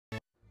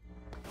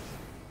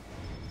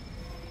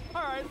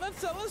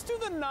let's do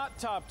the not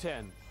top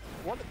 10.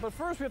 But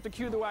first we have to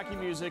cue the wacky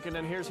music, and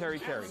then here's Harry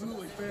Carey.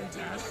 Absolutely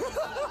fantastic.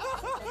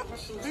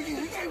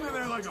 he came in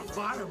there like a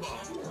fireball.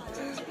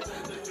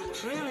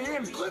 Man, he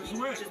had clips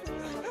with.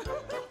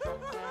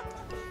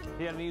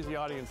 He had an easy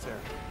audience there.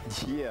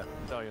 Yeah.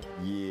 I'll tell you.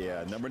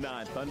 Yeah. Number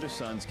 9, Thunder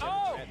Suns. Kevin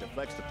Durant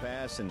deflects the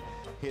pass and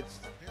hits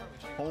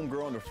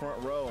homegirl in the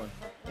front row,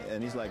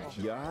 and he's like,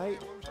 "You all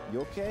right?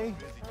 You okay?"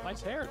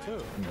 Nice hair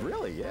too.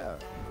 Really? Yeah.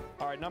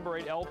 All right, number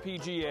 8,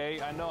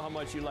 LPGA. I know how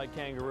much you like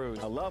kangaroos.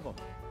 I love them.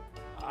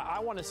 I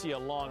want to see a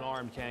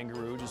long-armed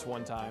kangaroo just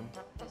one time.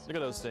 Look at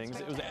those things.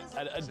 It was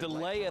a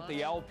delay at the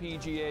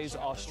LPGA's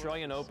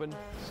Australian Open.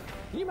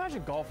 Can you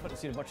imagine golfing and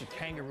seeing a bunch of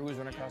kangaroos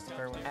run across the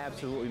fairway?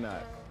 Absolutely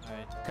not.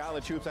 Right.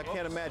 College hoops, I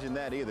can't imagine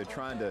that either.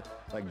 Trying to,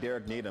 like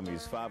Derek Needham,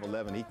 he's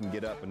 5'11", he can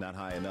get up but not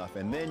high enough.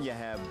 And then you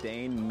have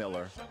Dane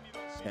Miller.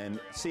 And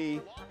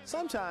see,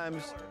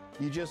 sometimes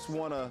you just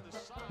want to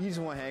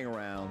hang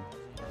around.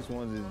 Just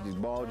want the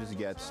ball just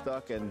get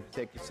stuck and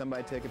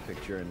somebody take a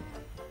picture, and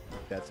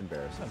that's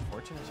embarrassing. That's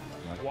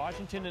unfortunate.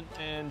 Washington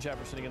and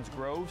Jefferson against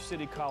Grove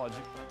City College.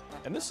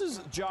 And this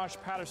is Josh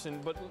Patterson,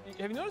 but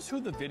have you noticed who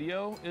the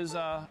video is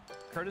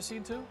courtesy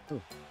to?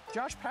 Who?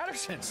 Josh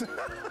Patterson.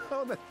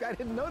 Oh, I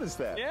didn't notice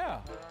that.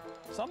 Yeah.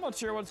 So I'm not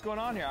sure what's going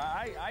on here.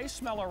 I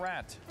smell a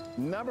rat.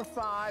 Number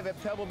 5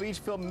 at Pebble Beach,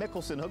 Phil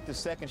Mickelson hooked the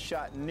second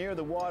shot near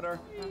the water.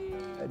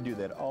 I do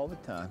that all the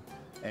time.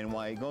 And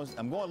while he goes,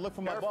 I'm going to look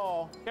for my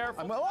ball.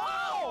 Careful.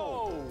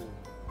 Whoa!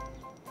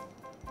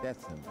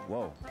 That's him.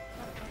 Whoa.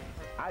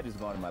 I just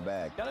gone in my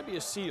bag. Gotta be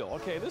a seal.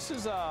 Okay, this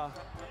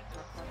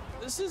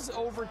is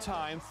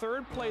overtime,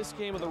 third place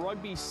game of the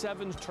Rugby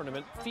Sevens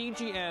tournament,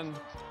 Fiji and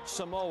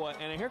Samoa,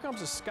 and here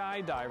comes a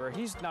skydiver.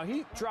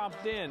 He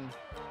dropped in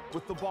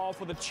with the ball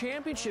for the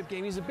championship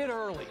game. He's a bit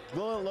early. A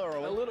little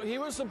early. He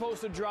was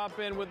supposed to drop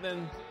in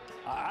within.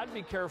 I'd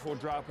be careful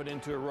dropping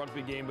into a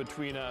rugby game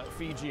between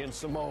Fiji and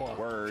Samoa.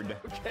 Word.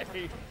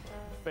 Okay.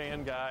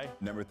 Fan guy.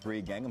 Number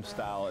 3, Gangnam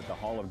Style at the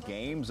Hall of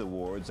Games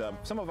Awards.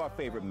 Some of our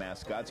favorite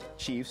mascots: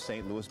 Chiefs,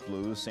 St. Louis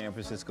Blues, San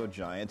Francisco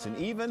Giants, and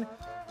even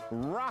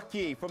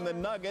Rocky from the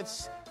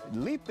Nuggets,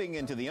 leaping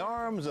into the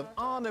arms of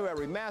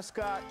honorary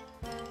mascot,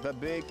 the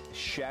big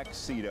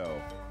Shaq-Cedo.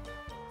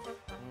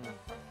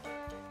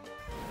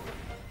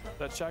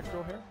 That Shaq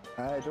go here?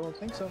 I don't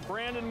think so.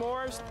 Brandon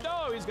Morris?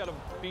 No, he's got a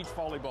beach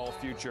volleyball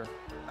future.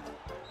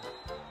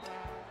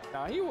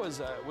 Now,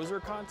 was there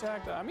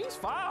contact? I mean, he's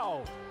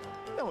fouled.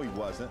 No, he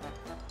wasn't.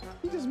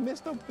 He just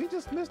missed him. He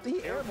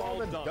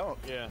airballed a dunk.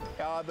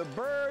 Yeah. The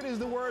bird is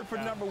the word for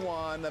number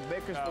 1. The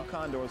Bakersfield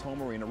Condors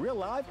home arena. Real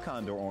live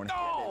condor on it.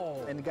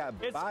 No! And got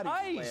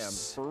body slammed.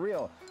 For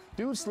real.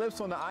 Dude slips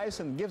on the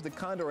ice and gives the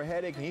condor a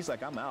headache, and he's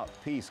like, "I'm out.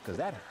 Peace," because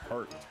that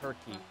hurt.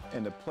 Turkey.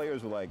 And the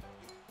players were like,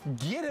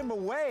 "Get him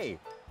away."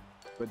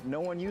 But no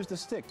one used a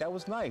stick. That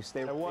was nice.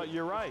 They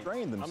you're right.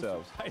 Trained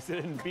themselves. I'm surprised they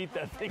didn't beat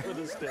that thing with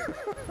a stick.